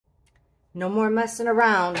No more messing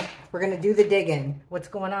around. We're going to do the digging. What's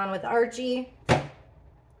going on with Archie?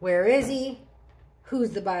 Where is he?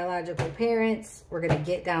 Who's the biological parents? We're going to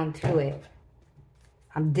get down to it.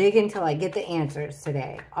 I'm digging till I get the answers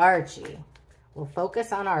today. Archie. We'll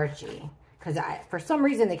focus on Archie. Because for some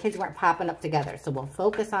reason, the kids weren't popping up together. So we'll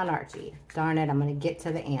focus on Archie. Darn it, I'm going to get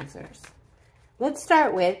to the answers. Let's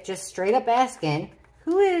start with just straight up asking,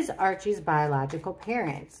 who is Archie's biological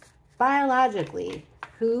parents? Biologically,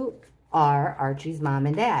 who are Archie's mom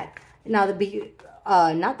and dad? Now,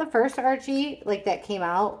 not the first Archie, like that came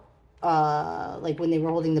out, like when they were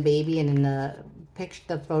holding the baby and in the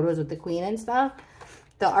photos with the queen and stuff.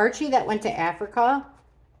 The Archie that went to Africa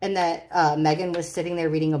and that Megan was sitting there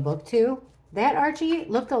reading a book to, that Archie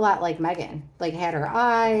looked a lot like Megan. Like had her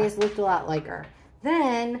eyes, looked a lot like her.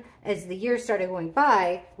 Then, as the years started going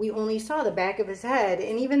by, we only saw the back of his head,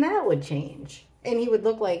 and even that would change. And he would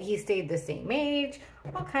look like he stayed the same age,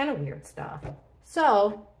 all kind of weird stuff.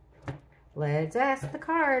 So, let's ask the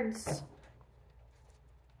cards.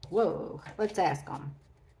 Whoa, let's ask them.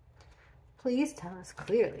 Please tell us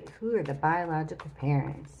clearly, who are the biological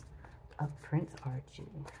parents of Prince Archie?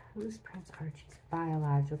 Who's Prince Archie's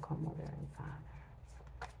biological mother and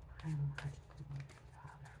father? Biological mother and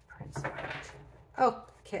father, Prince Archie.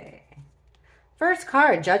 Okay. First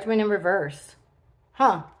card, Judgment in reverse.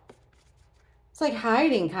 Huh. It's like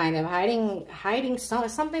hiding, kind of. Hiding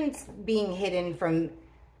something's being hidden from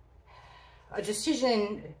a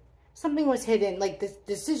decision. Something was hidden. Like this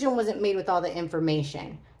decision wasn't made with all the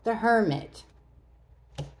information. The Hermit.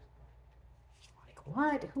 Like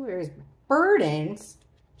what? Who is burdens?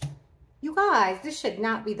 You guys, this should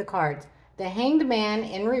not be the cards. The Hanged Man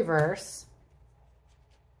in reverse.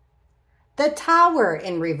 The Tower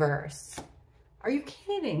in reverse. Are you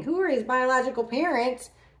kidding? Who are his biological parents?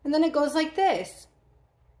 And then it goes like this.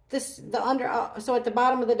 So at the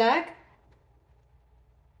bottom of the deck,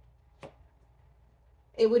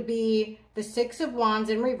 it would be the Six of Wands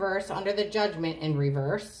in reverse under the Judgment in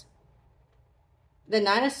reverse. The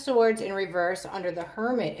Nine of Swords in reverse under the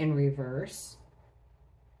Hermit in reverse.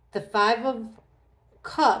 The Five of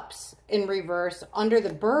Cups in reverse under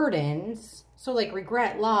the Burdens. So like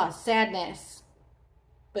regret, loss, sadness.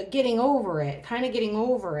 But getting over it. Kind of getting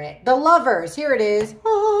over it. The Lovers. Here it is.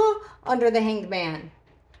 Oh, under the Hanged Man.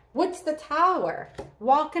 What's the Tower?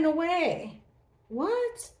 Walking away.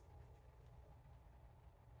 What?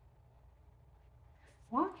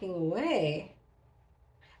 Walking away.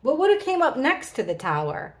 What would have came up next to the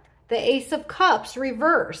Tower? The Ace of Cups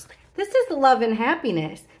reversed. This is the love and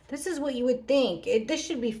happiness. This is what you would think. This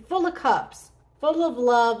should be full of cups. Full of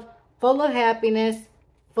love. Full of happiness.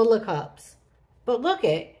 Full of cups. But look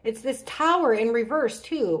it's this Tower in reverse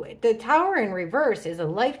too. The Tower in reverse is a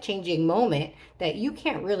life-changing moment that you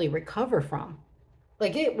can't really recover from.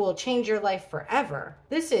 Like it will change your life forever.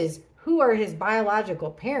 This is who are his biological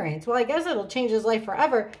parents. Well, I guess it'll change his life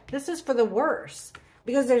forever. This is for the worse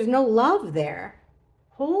because there's no love there.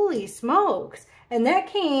 Holy smokes. And that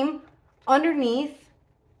came underneath.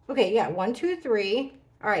 Okay, yeah, 1, 2, 3.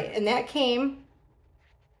 All right, and that came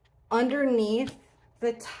underneath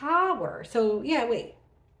the Tower. So, yeah, wait.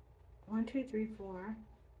 1, 2, 3, 4.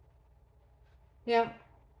 Yeah.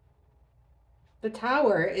 The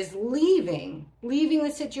Tower is leaving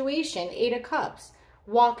the situation. 8 of Cups.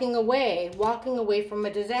 Walking away from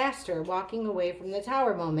a disaster, walking away from the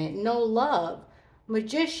Tower moment. No love.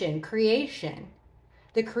 Magician, creation.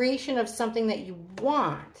 The creation of something that you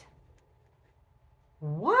want.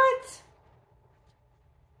 What?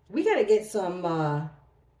 We got to get some more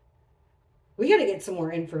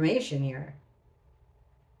information here.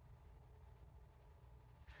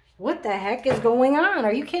 What the heck is going on?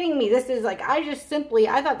 Are you kidding me? This is like,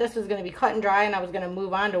 I thought this was going to be cut and dry and I was going to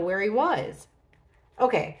move on to where he was.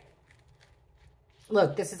 Okay.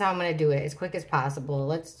 Look, this is how I'm going to do it as quick as possible.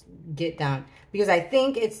 Let's get down. Because I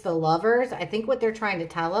think it's the Lovers. I think what they're trying to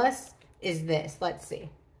tell us is this. Let's see.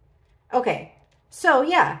 Okay. So,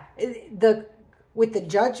 yeah. With the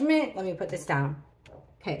Judgment, let me put this down.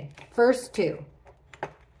 Okay. First two.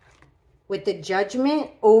 With the Judgment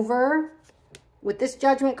over, with this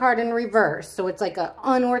Judgment card in reverse. So, it's like a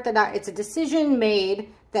unorthodox, it's a decision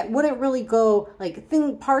made that wouldn't really go, like,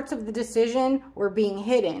 parts of the decision were being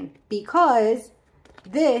hidden because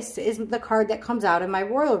this is the card that comes out in my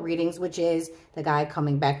royal readings, which is the guy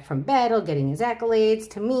coming back from battle, getting his accolades.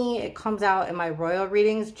 To me, it comes out in my royal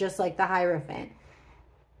readings just like the Hierophant.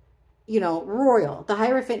 You know, royal. The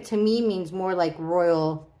Hierophant to me means more like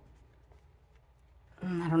royal,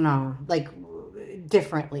 I don't know, like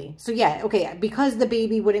differently. So yeah, okay, because the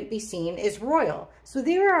baby wouldn't be seen is royal. So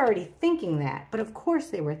they were already thinking that, but of course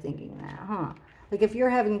they were thinking that, huh? Like if you're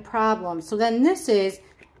having problems. So then this is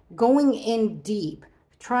going in deep,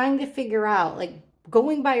 trying to figure out, like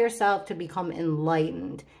going by yourself to become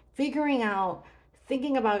enlightened, figuring out,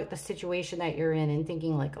 thinking about the situation that you're in and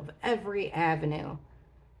thinking like of every avenue,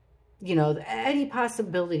 you know, any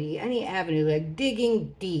possibility, any avenue, like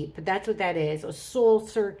digging deep. That's what that is, a soul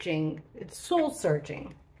searching. It's soul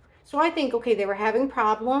searching. So I think, okay, they were having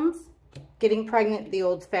problems getting pregnant the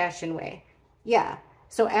old-fashioned way. Yeah.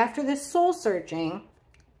 So after this soul searching,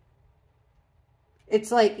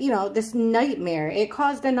 it's like, you know, this nightmare. It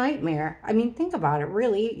caused a nightmare. I mean, think about it,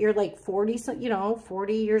 really. You're like 40, you know,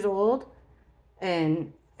 40 years old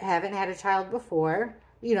and haven't had a child before.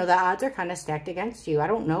 You know, the odds are kind of stacked against you. I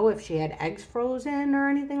don't know if she had eggs frozen or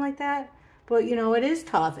anything like that. But, you know, it is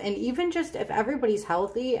tough. And even just if everybody's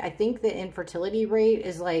healthy, I think the infertility rate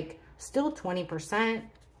is like still 20%.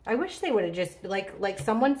 I wish they would have just, like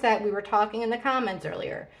someone said, we were talking in the comments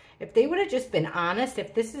earlier. If they would have just been honest,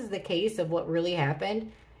 if this is the case of what really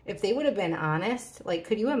happened, if they would have been honest, like,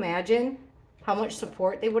 could you imagine how much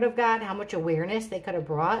support they would have got, how much awareness they could have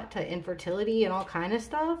brought to infertility and all kind of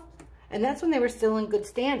stuff? And that's when they were still in good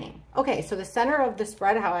standing. Okay, so the center of the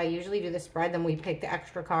spread, how I usually do the spread, then we pick the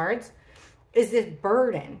extra cards, is this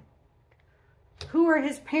burden. Who are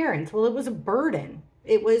his parents? Well, it was a burden.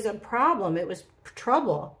 It was a problem. It was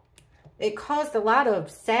trouble. It caused a lot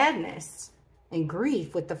of sadness and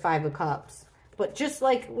grief with the Five of Cups. But just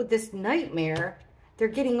like with this nightmare, they're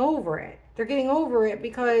getting over it. They're getting over it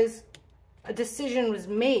because a decision was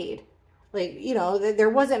made. Like, you know, there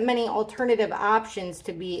wasn't many alternative options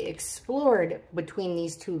to be explored between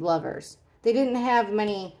these two lovers. They didn't have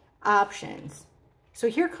many options. So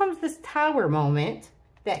here comes this Tower moment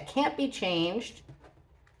that can't be changed,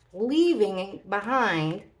 leaving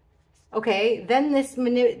behind, okay, then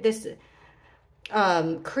this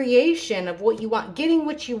creation of what you want, getting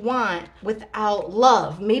what you want without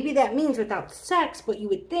love. Maybe that means without sex, but you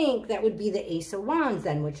would think that would be the Ace of Wands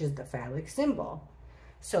then, which is the phallic symbol.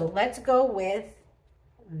 So let's go with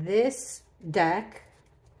this deck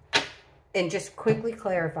and just quickly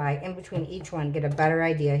clarify in between each one, get a better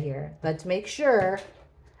idea here. Let's make sure.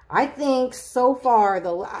 I think so far,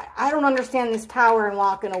 I don't understand this Tower and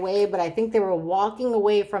walking away, but I think they were walking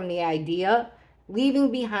away from the idea,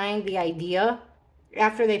 leaving behind the idea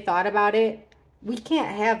after they thought about it. We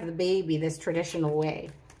can't have the baby this traditional way.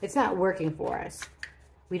 It's not working for us.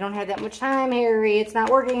 We don't have that much time, Harry. It's not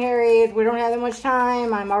working, Harry. We don't have that much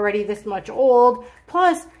time. I'm already this much old.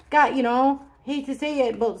 Plus, you know, hate to say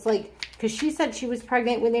it, but it's like, because she said she was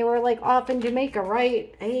pregnant when they were like off in Jamaica,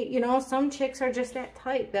 right? Hey, you know, some chicks are just that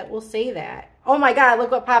type that will say that. Oh my God,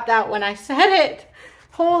 look what popped out when I said it.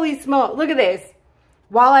 Holy smoke, look at this.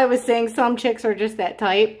 While I was saying some chicks are just that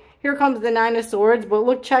type, here comes the Nine of Swords, but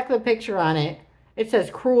look, check the picture on it. It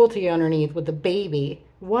says cruelty underneath with the baby.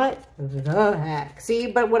 What the heck?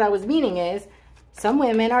 See, but what I was meaning is some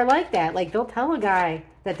women are like that. Like they'll tell a guy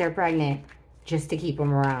that they're pregnant just to keep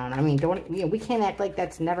them around. I mean, we can't act like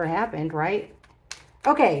that's never happened, right?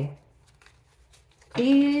 Okay.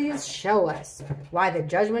 Please show us why the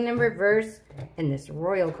Judgment in reverse and this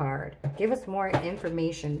Royal card. Give us more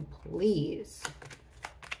information, please.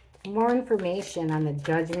 More information on the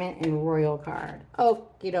Judgment and Royal card.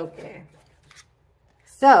 Okie dokie.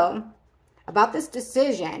 So, about this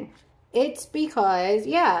decision, it's because,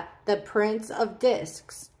 yeah, the Prince of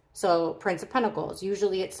Discs. So, Prince of Pentacles.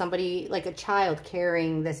 Usually it's somebody, like a child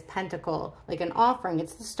carrying this pentacle, like an offering.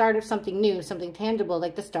 It's the start of something new, something tangible,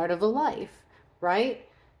 like the start of a life, right?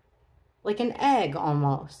 Like an egg,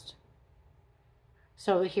 almost.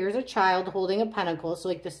 So, here's a child holding a pentacle. So,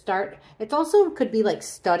 like the start, it also could be like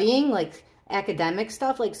studying, like academic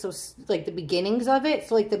stuff, like, so, like the beginnings of it.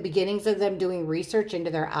 So, like the beginnings of them doing research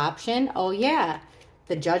into their option. Oh, yeah.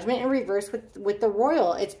 The Judgment in reverse with the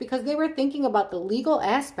Royal. It's because they were thinking about the legal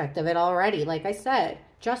aspect of it already. Like I said,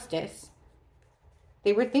 justice.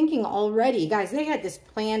 They were thinking already. Guys, they had this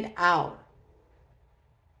planned out.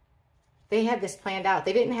 They had this planned out.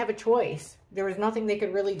 They didn't have a choice. There was nothing they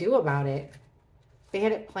could really do about it. They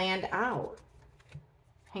had it planned out.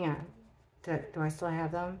 Hang on. Do I still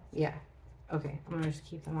have them? Yeah. Okay. I'm going to just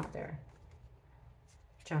keep them out there.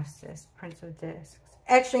 Justice. Prince of Discs.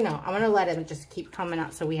 Actually, no. I'm going to let it just keep coming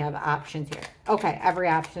out so we have options here. Okay. Every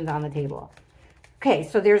option's on the table. Okay.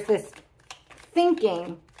 So there's this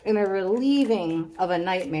thinking and a relieving of a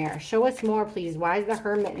nightmare. Show us more, please. Why is the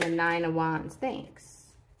Hermit and the Nine of Wands? Thanks.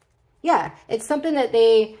 Yeah. It's something that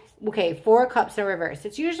they... Okay. 4 of Cups in reverse.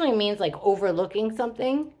 It usually means like overlooking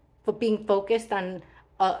something, but being focused on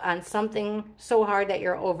something so hard that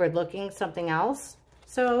you're overlooking something else.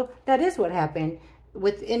 So that is what happened.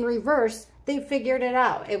 in reverse, they figured it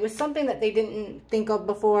out. It was something that they didn't think of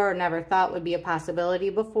before or never thought would be a possibility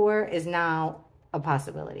before is now a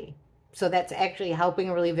possibility. So that's actually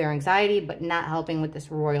helping relieve their anxiety, but not helping with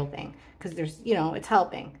this royal thing. Because there's, you know, it's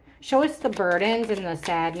helping. Show us the burdens and the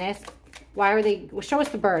sadness. Why are they, show us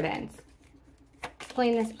the burdens.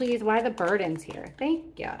 Explain this, please. Why the burdens here?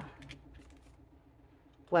 Thank you.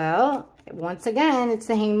 Well, once again, it's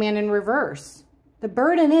the Hangman in reverse. The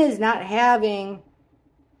burden is not having,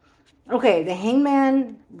 okay, the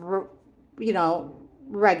Hangman, you know,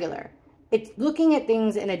 regular. It's looking at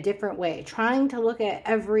things in a different way, trying to look at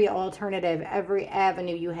every alternative, every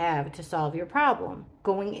avenue you have to solve your problem.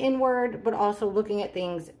 Going inward, but also looking at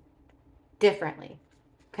things differently,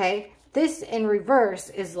 okay? This in reverse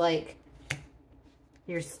is like,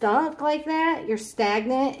 you're stuck like that, you're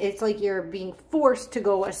stagnant. It's like you're being forced to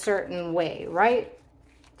go a certain way, right?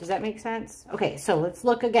 Does that make sense? Okay, so let's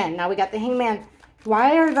look again. Now we got the Hangman.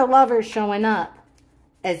 Why are the lovers showing up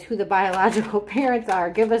as who the biological parents are?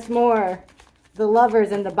 Give us more. The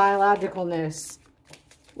lovers and the biologicalness.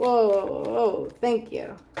 Whoa, whoa, thank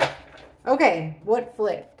you. Okay, what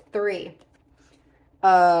flipped? 3.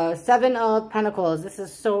 7 of Pentacles. This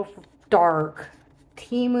is so dark.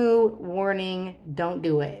 Timu, warning, don't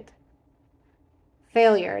do it.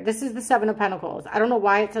 Failure. This is the 7 of Pentacles. I don't know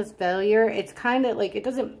why it says failure. It's kind of like, it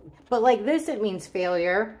doesn't, but like this, it means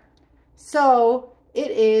failure. So it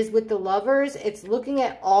is with the lovers, it's looking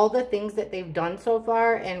at all the things that they've done so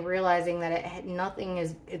far and realizing that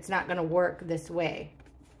it's not going to work this way.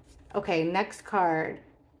 Okay, next card.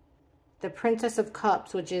 The Princess of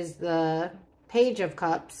Cups, which is the Page of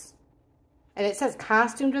Cups. And it says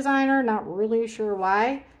costume designer, not really sure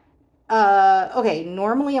why. Okay,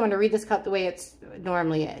 normally I'm going to read this cup the way it's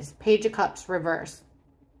normally is. Page of Cups, reverse.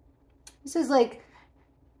 This is like,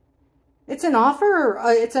 it's an offer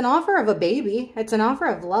of a baby. It's an offer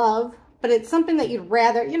of love, but it's something that you'd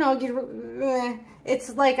rather, you know, it's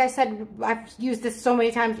like I said, I've used this so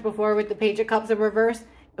many times before with the Page of Cups in reverse.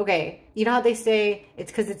 Okay, you know how they say,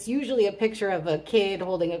 it's because it's usually a picture of a kid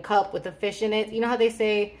holding a cup with a fish in it. You know how they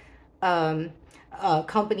say, a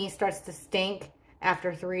company starts to stink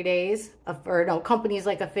after 3 days, or no, company's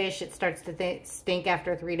like a fish, it starts to stink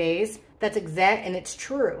after 3 days. That's exact, and it's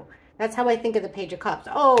true. That's how I think of the Page of Cups.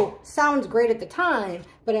 Oh, sounds great at the time,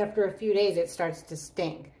 but after a few days, it starts to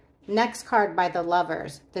stink. Next card by the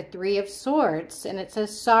lovers, the 3 of Swords, and it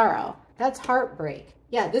says sorrow. That's heartbreak.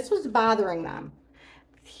 Yeah, this was bothering them.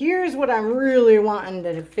 Here's what I'm really wanting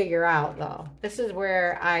to figure out, though. This is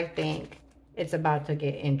where I think it's about to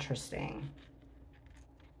get interesting.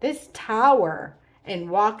 This Tower and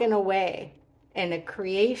walking away and a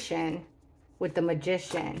creation with the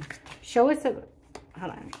Magician. Show us a,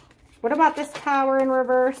 hold on. What about this Tower in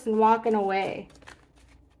reverse and walking away?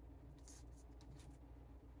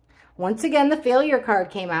 Once again, the failure card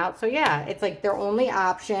came out. So yeah, it's like their only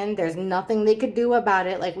option. There's nothing they could do about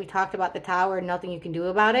it. Like we talked about the Tower, nothing you can do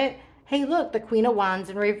about it. Hey, look, the Queen of Wands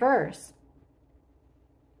in reverse.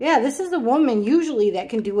 Yeah, this is the woman usually that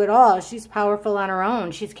can do it all. She's powerful on her own.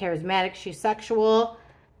 She's charismatic. She's sexual.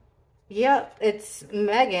 Yep, it's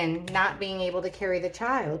Megan not being able to carry the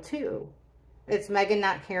child too. It's Megan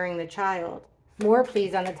not carrying the child. More,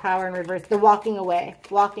 please, on the Tower in reverse. The walking away.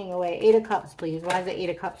 Walking away. 8 of Cups, please. Why is it 8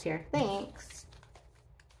 of Cups here? Thanks.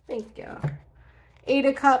 Thank you. 8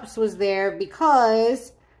 of Cups was there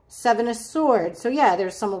because 7 of Swords. So, yeah,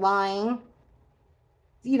 there's some lying,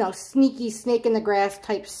 you know, sneaky snake in the grass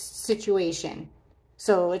type situation.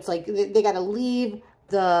 So, it's like they got to leave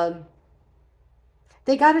the...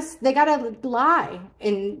 They gotta lie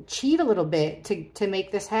and cheat a little bit to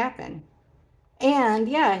make this happen. And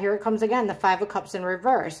yeah, here it comes again, the 5 of Cups in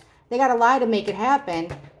reverse. They got to lie to make it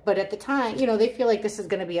happen. But at the time, you know, they feel like this is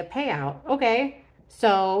going to be a payout. Okay,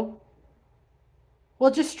 so we'll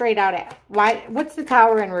just straight out at why. What's the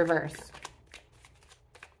Tower in reverse?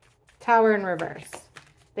 Tower in reverse.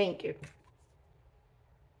 Thank you.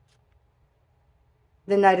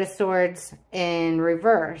 The Knight of Swords in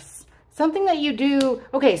reverse. Something that you do.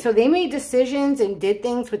 Okay, so they made decisions and did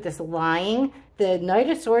things with this lying. The Knight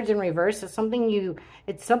of Swords in reverse is something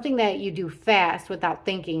it's something that you do fast without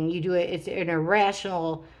thinking. You do it, it's an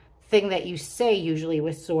irrational thing that you say usually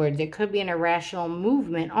with swords. It could be an irrational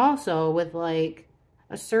movement also with like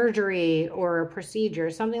a surgery or a procedure,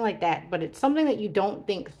 something like that. But it's something that you don't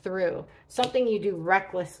think through. Something you do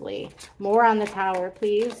recklessly. More on the Tower,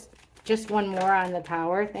 please. Just one more on the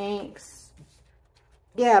Tower, thanks.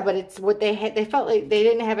 Yeah, but it's what they had. They felt like they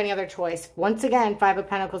didn't have any other choice. Once again, 5 of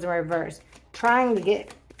Pentacles in reverse. Trying to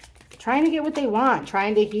get what they want,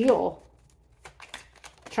 trying to heal,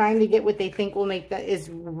 trying to get what they think will make that is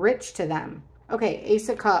rich to them. Okay, Ace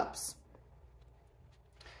of Cups.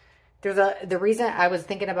 The reason I was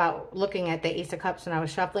thinking about looking at the Ace of Cups when I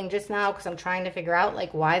was shuffling just now, because I'm trying to figure out,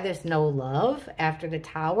 like, why there's no love after the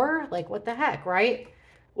Tower. Like, what the heck, right?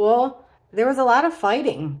 Well, there was a lot of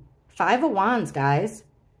fighting. Five of Wands, guys.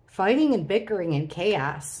 Fighting and bickering and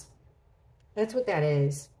chaos. That's what that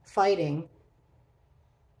is. Fighting.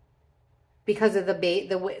 Because of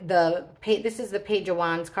this is the Page of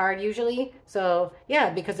Wands card usually. So, yeah,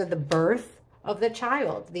 because of the birth of the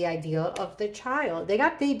child, the idea of the child. They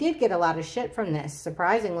did get a lot of shit from this,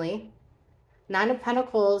 surprisingly. Nine of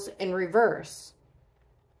Pentacles in reverse.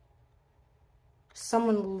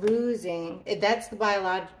 Someone losing, that's the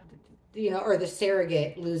biological, you know, or the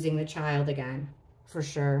surrogate losing the child again, for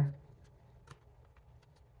sure.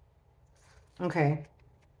 Okay.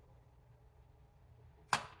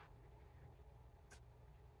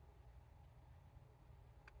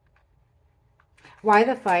 Why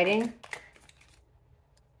the fighting?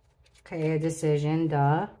 Okay, a decision,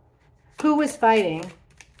 duh. Who was fighting?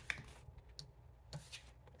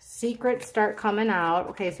 Secrets start coming out.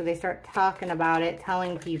 Okay, so they start talking about it,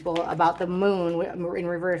 telling people about the moon in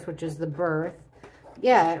reverse, which is the birth.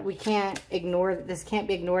 Yeah, we can't ignore, this can't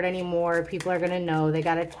be ignored anymore. People are going to know. They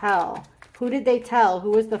got to tell. Who did they tell?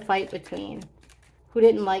 Who was the fight between? Who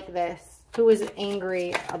didn't like this? Who was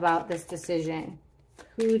angry about this decision?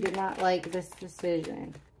 Who did not like this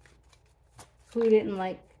decision? Who didn't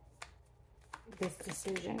like this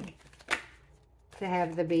decision to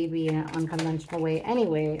have the baby in an unconventional way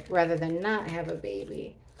anyway, rather than not have a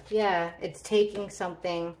baby? Yeah, it's taking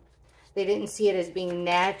something. They didn't see it as being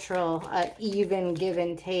natural, even give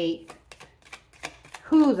and take.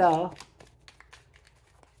 Who, though?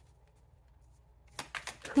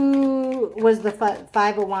 Who was the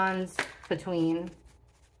Five of Wands between?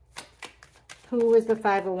 Who was the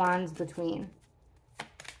Five of Wands between?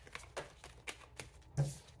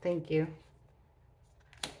 Thank you.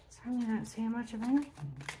 Certainly not saying much of anything.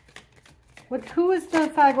 Who was the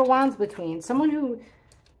Five of Wands between? Someone who...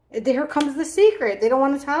 Here comes the secret. They don't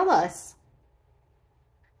want to tell us.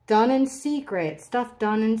 Done in secret. Stuff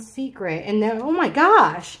done in secret. And then, oh my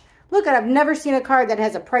gosh. Look, I've never seen a card that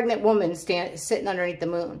has a pregnant woman sitting underneath the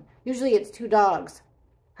moon. Usually it's two dogs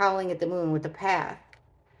howling at the moon with the path.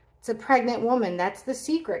 It's a pregnant woman. That's the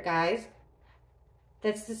secret, guys.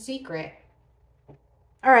 That's the secret.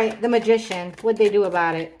 All right, the Magician. What'd they do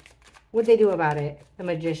about it? What'd they do about it? The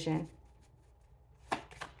Magician.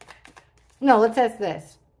 No, let's ask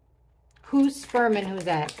this. Who's sperm and who's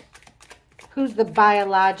egg? Who's the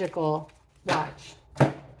biological? Watch.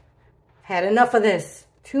 Had enough of this.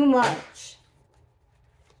 Too much.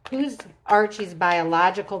 Who's Archie's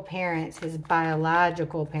biological parents? His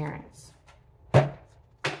biological parents.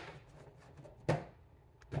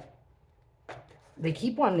 They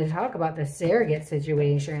keep wanting to talk about the surrogate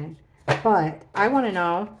situation. But I want to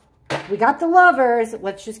know. We got the lovers.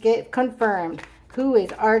 Let's just get confirmed. Who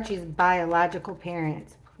is Archie's biological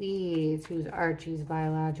parents? Please, who's Archie's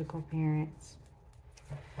biological parents?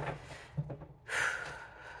 Who's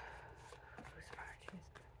Archie's?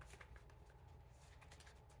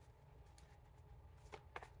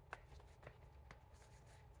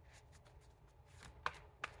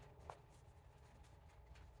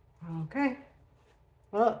 Okay.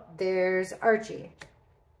 Well, there's Archie.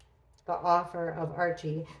 The offer of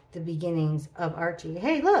Archie. The beginnings of Archie.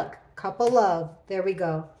 Hey, look. Couple love. There we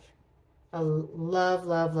go. A love,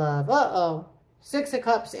 love, love. Uh-oh. Six of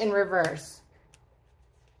Cups in reverse.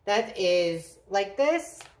 That is like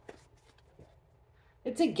this.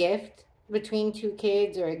 It's a gift between two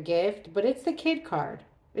kids or a gift, but it's the kid card.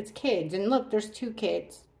 It's kids. And look, there's two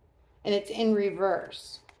kids. And it's in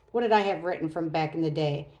reverse. What did I have written from back in the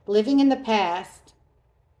day? Living in the past.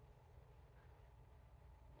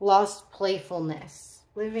 Lost playfulness.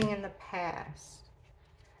 Living in the past.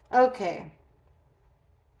 Okay.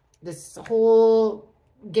 This whole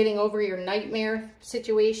getting over your nightmare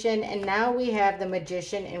situation. And now we have the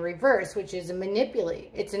Magician in reverse, which is a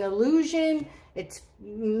manipulate. It's an illusion. It's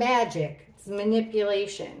magic. It's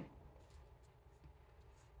manipulation.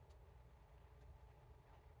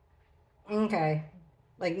 Okay.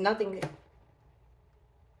 Like nothing.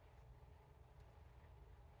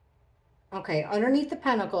 Okay. Underneath the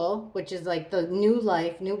pentacle, which is like the new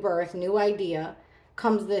life, new birth, new idea,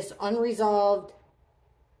 comes this unresolved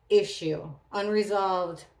issue.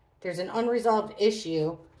 Unresolved. There's an unresolved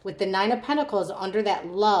issue with the Nine of Pentacles under that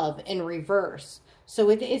love in reverse. So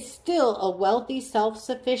it is still a wealthy,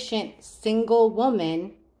 self-sufficient, single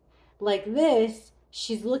woman like this.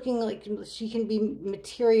 She's looking like she can be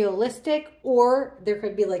materialistic, or there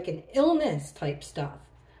could be like an illness type stuff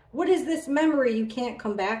What is this memory you can't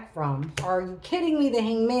come back from? Are you kidding me, the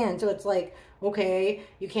Hangman? So it's like, okay,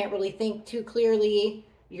 you can't really think too clearly.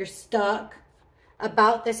 You're stuck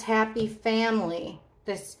about this happy family,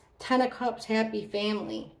 this 10 of Cups happy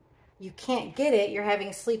family. You can't get it. You're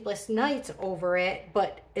having sleepless nights over it,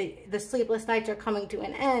 but the sleepless nights are coming to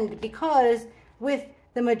an end because with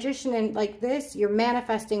the Magician and like this, you're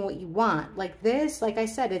manifesting what you want. Like this, like I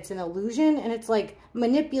said, it's an illusion and it's like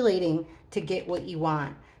manipulating to get what you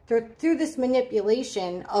want. Through this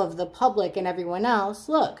manipulation of the public and everyone else,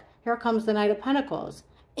 look, here comes the Knight of Pentacles.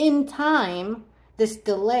 In time, this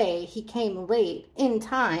delay, he came late. In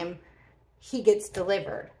time, he gets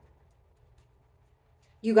delivered.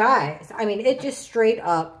 You guys, I mean, it just straight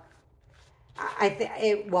up,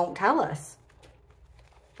 it won't tell us.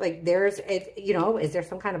 Like you know, is there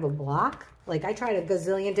some kind of a block? Like I tried a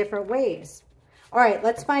gazillion different ways. All right,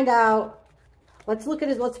 let's find out. Let's look at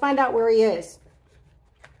his, let's find out where he is.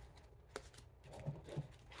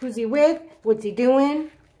 Who's he with? What's he doing?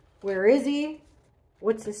 Where is he?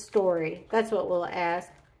 What's his story? That's what we'll ask.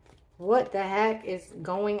 What the heck is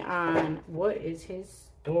going on? What is his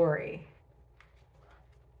story?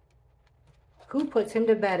 Who puts him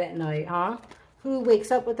to bed at night, huh? Who wakes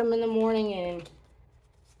up with him in the morning and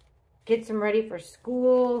gets him ready for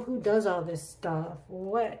school? Who does all this stuff?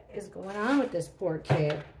 What is going on with this poor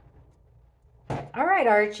kid? All right,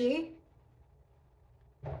 Archie.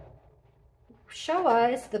 Show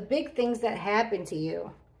us the big things that happened to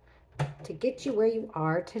you to get you where you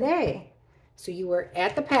are today. So you were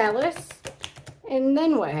at the palace, and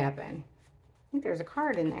then what happened? I think there's a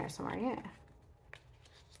card in there somewhere, yeah.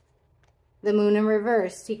 The Moon in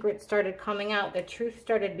reverse. Secrets started coming out. The truth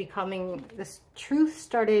started becoming, this truth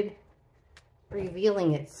started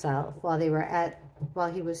revealing itself while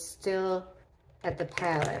he was still at the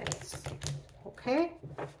palace. Okay?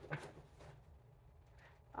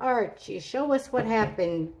 Archie, show us what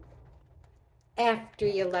happened after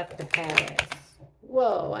you left the palace.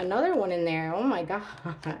 Whoa, another one in there. Oh my gosh.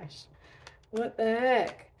 What the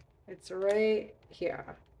heck? It's right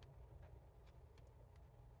here.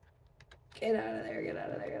 Get out of there, get out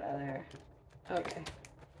of there, get out of there. Okay.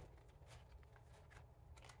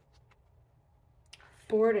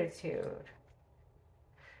 Fortitude.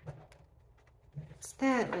 It's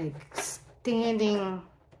that like standing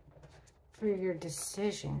for your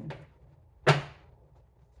decision.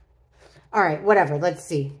 All right, whatever. Let's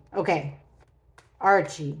see. Okay.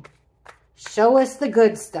 Archie. Show us the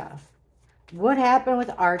good stuff. What happened with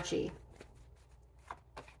Archie?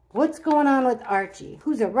 What's going on with Archie?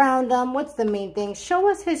 Who's around him? What's the main thing? Show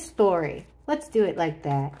us his story. Let's do it like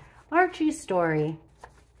that. Archie's story.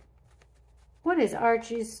 What is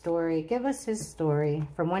Archie's story? Give us his story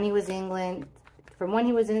from when he was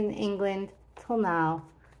in England till now.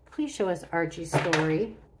 Please show us Archie's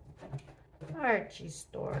story. Archie's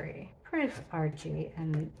story. Prince Archie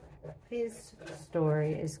and his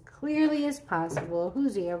story as clearly as possible.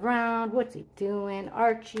 Who's he around? What's he doing?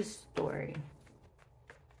 Archie's story.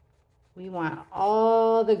 We want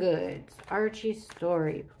all the goods. Archie's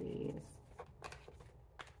story, please.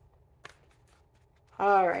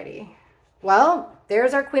 Alrighty. Well,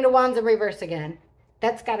 there's our Queen of Wands in reverse again.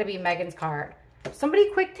 That's got to be Megan's card. Somebody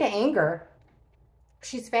quick to anger.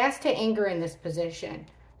 She's fast to anger in this position.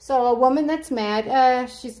 So a woman that's mad,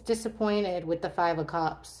 she's disappointed with the Five of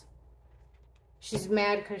Cups. She's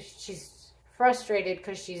mad because she's frustrated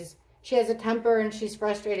because she has a temper and she's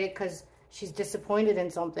frustrated because she's disappointed in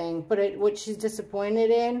something. But what she's disappointed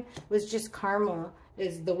in was just karma,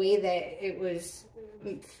 is the way that it was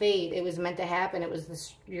fate. It was meant to happen. It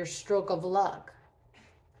was your stroke of luck.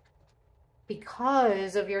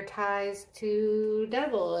 Because of your ties to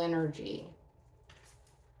devil energy.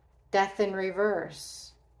 Death in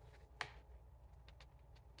reverse.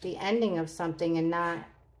 The ending of something and not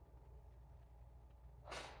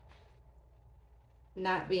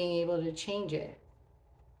being able to change it.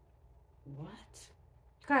 What?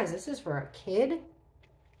 Guys, this is for a kid?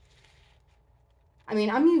 I mean,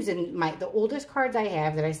 I'm using the oldest cards I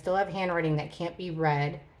have that I still have handwriting that can't be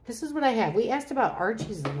read. This is what I have. We asked about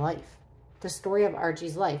Archie's life. The story of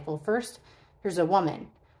Archie's life. Well, first, here's a woman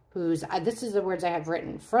who's, this is the words I have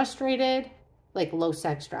written. Frustrated, like low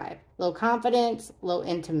sex drive. Low confidence, low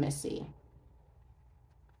intimacy.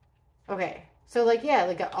 Okay. So, like, yeah,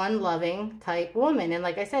 like an unloving type woman. And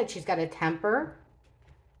like I said, she's got a temper.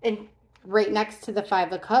 And right next to the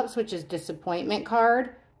Five of Cups, which is disappointment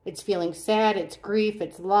card. It's feeling sad, it's grief,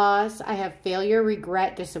 it's loss. I have failure,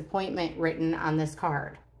 regret, disappointment written on this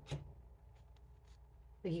card.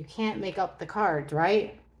 You can't make up the cards,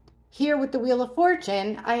 right? Here with the Wheel of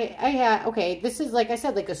Fortune, I had, okay, this is, like I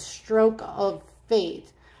said, like a stroke of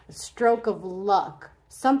fate. stroke of luck.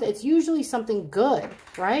 Something, it's usually something good,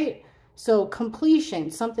 right? So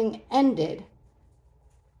completion, something ended.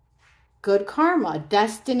 Good karma,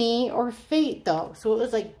 destiny or fate though. So it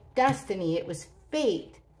was like destiny, it was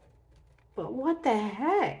fate. But what the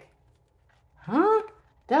heck? Huh?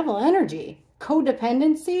 Devil energy,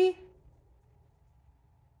 codependency,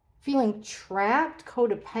 feeling trapped,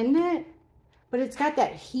 codependent, but it's got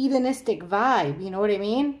that hedonistic vibe, you know what I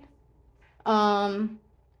mean?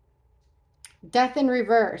 Death in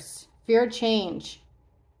reverse, fear of change,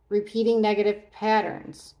 repeating negative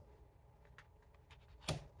patterns.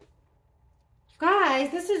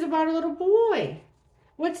 Guys, this is about a little boy.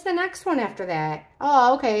 What's the next one after that?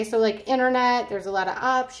 Oh, okay, so like internet, there's a lot of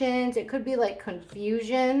options. It could be like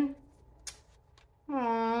confusion.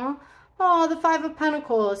 Aww. Oh, the Five of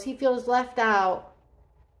Pentacles, he feels left out.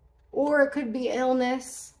 Or it could be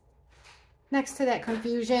illness next to that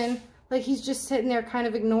confusion. Like he's just sitting there kind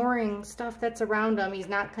of ignoring stuff that's around him. He's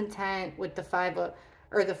not content with the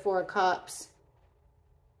the Four of Cups.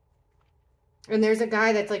 And there's a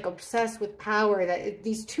guy that's like obsessed with power. That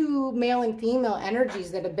these two male and female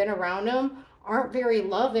energies that have been around him aren't very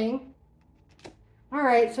loving. All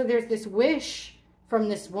right, so there's this wish from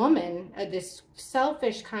this woman, this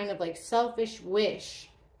selfish kind of like selfish wish,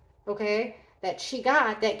 okay, that she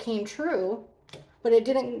got that came true, but it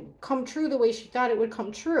didn't come true the way she thought it would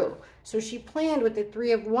come true. So she planned with the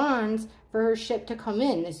Three of Wands for her ship to come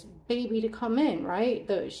in, this baby to come in, right?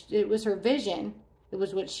 It was her vision. It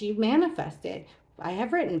was what she manifested. I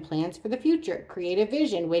have written plans for the future, create a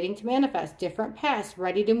vision, waiting to manifest, different paths,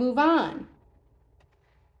 ready to move on.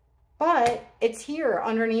 But it's here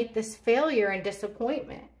underneath this failure and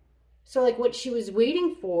disappointment. So like what she was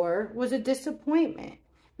waiting for was a disappointment.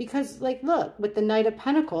 Because like, look, with the Knight of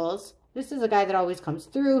Pentacles, this is a guy that always comes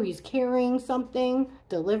through. He's carrying something,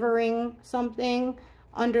 delivering something.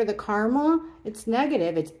 Under the karma, it's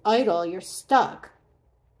negative, it's idle, you're stuck.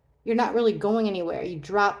 You're not really going anywhere. You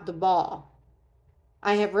dropped the ball.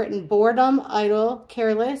 I have written boredom, idle,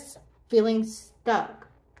 careless, feeling stuck.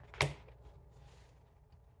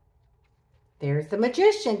 There's the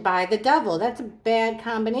Magician by the Devil. That's a bad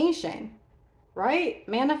combination, right?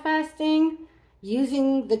 Manifesting,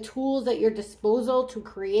 using the tools at your disposal to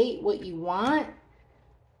create what you want.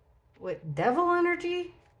 With devil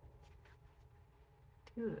energy?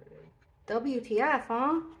 Dude, WTF,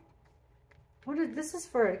 huh? This is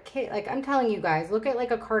for a kid. Like, I'm telling you guys, look at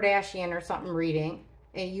like a Kardashian or something reading,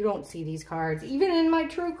 and you don't see these cards. Even in my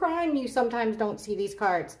true crime, you sometimes don't see these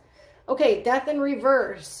cards. Okay, death in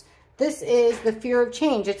reverse. This is the fear of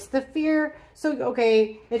change. It's the fear, so,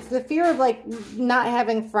 okay, it's the fear of like not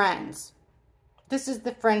having friends. This is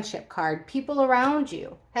the friendship card. People around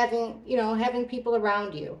you. Having people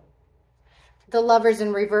around you. The Lovers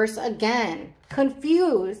in reverse again.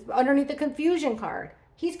 Confused, underneath the confusion card.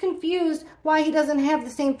 He's confused why he doesn't have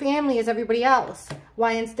the same family as everybody else.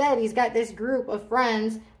 Why instead he's got this group of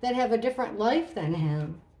friends that have a different life than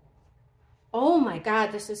him. Oh my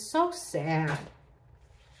God, this is so sad.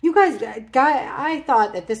 You guys, I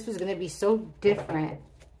thought that this was going to be so different.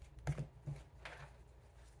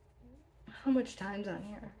 How much time's on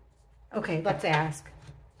here? Okay, let's ask.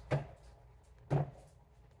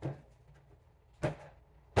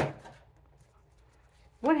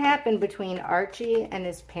 What happened between Archie and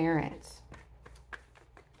his parents?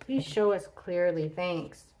 Please show us clearly,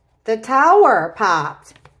 thanks. The Tower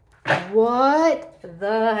popped. What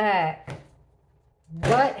the heck?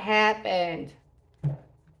 What happened?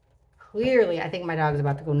 Clearly, I think my dog's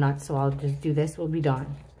about to go nuts, so I'll just do this. We'll be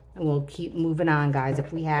done. And we'll keep moving on, guys.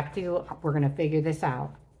 If we have to, we're going to figure this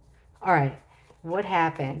out. All right. What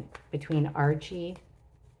happened between Archie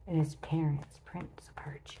and his parents? Prince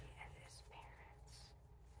Archie.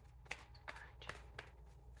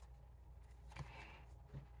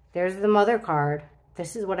 There's the mother card.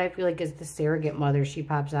 This is what I feel like is the surrogate mother she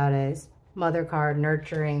pops out as. Mother card,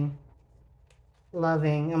 nurturing,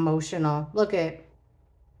 loving, emotional. Look at,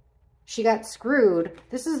 she got screwed.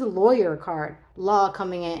 This is the lawyer card. Law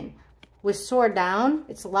coming in. With sword down,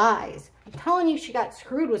 it's lies. I'm telling you, she got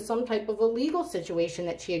screwed with some type of a legal situation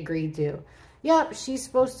that she agreed to. Yep, she's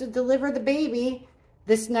supposed to deliver the baby.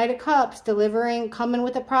 This Knight of Cups, coming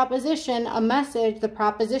with a proposition, a message, the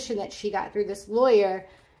proposition that she got through this lawyer.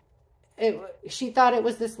 She thought it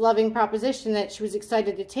was this loving proposition that she was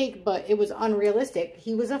excited to take, but it was unrealistic.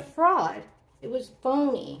 He was a fraud. It was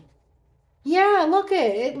phony. Yeah, look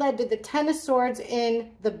at it. It led to the Ten of Swords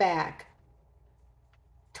in the back.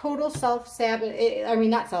 Total self-sabotage. I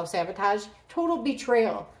mean, not self-sabotage. Total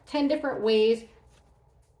betrayal. 10 different ways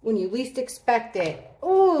when you least expect it.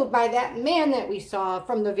 Oh, by that man that we saw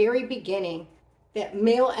from the very beginning. That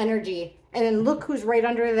male energy. And then look who's right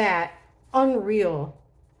under that. Unreal.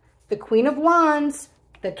 The Queen of Wands,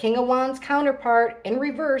 the King of Wands counterpart in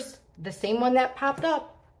reverse, the same one that popped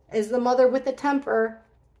up is the Mother with the Temper.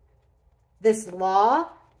 This law,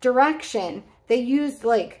 direction. They used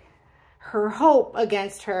like her hope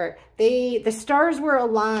against her. The stars were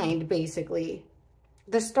aligned, basically.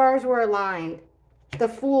 The stars were aligned. The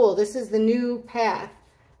Fool, this is the new path.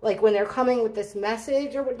 Like when they're coming with this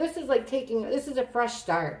message, or this is like this is a fresh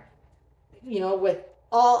start. You know, with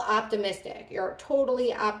all optimistic. You're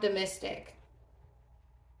totally optimistic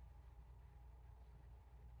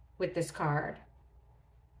with this card.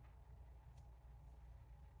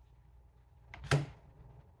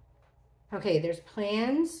 Okay, there's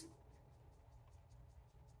plans.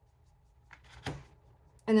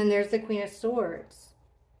 And then there's the Queen of Swords.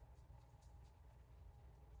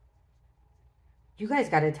 You guys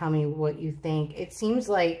got to tell me what you think. It seems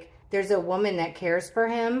like there's a woman that cares for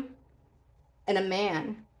him and a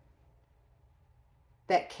man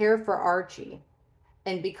that care for Archie.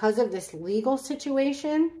 And because of this legal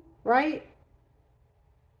situation, right?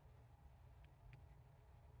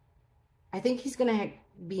 I think he's going to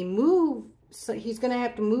be moved. So he's going to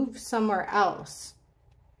have to move somewhere else.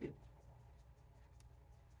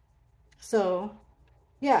 So,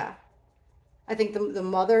 yeah. I think the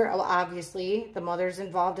mother, obviously, the mother's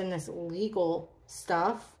involved in this legal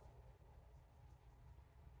stuff.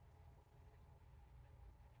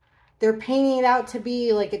 They're painting it out to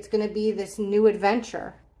be like it's going to be this new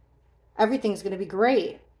adventure. Everything's going to be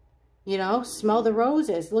great. You know, smell the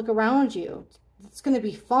roses. Look around you. It's going to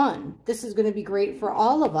be fun. This is going to be great for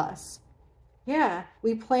all of us. Yeah,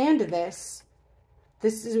 we planned this.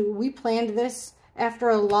 We planned this after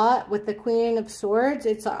a lot with the Queen of Swords.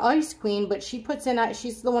 It's an Ice Queen, but she puts in,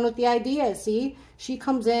 she's the one with the idea, see? She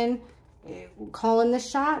comes in calling the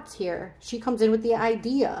shots here. She comes in with the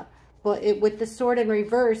idea. But with the Sword in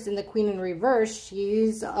reverse and the Queen in reverse,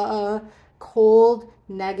 she's a cold,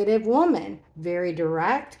 negative woman. Very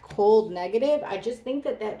direct, cold, negative. I just think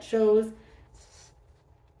that shows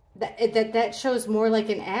that shows more like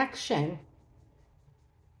an action.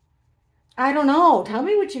 I don't know. Tell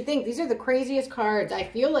me what you think. These are the craziest cards. I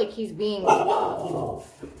feel like he's being...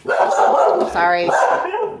 Sorry.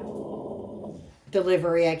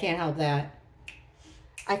 Delivery. I can't help that.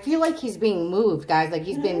 I feel like he's being moved, guys. Like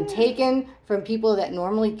he's been taken from people that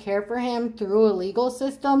normally care for him through a legal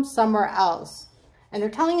system somewhere else. And they're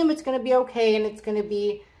telling him it's going to be okay and it's going to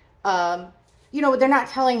be... you know, they're not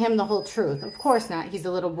telling him the whole truth. Of course not. He's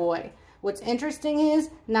a little boy. What's interesting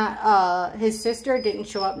is his sister didn't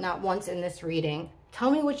show up not once in this reading.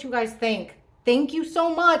 Tell me what you guys think. Thank you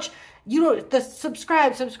so much. You know, the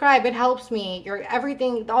subscribe. It helps me. Your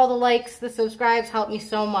everything, all the likes, the subscribes help me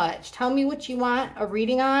so much. Tell me what you want a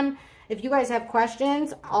reading on. If you guys have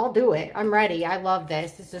questions, I'll do it. I'm ready. I love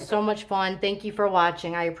this. This is so much fun. Thank you for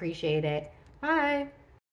watching. I appreciate it. Bye.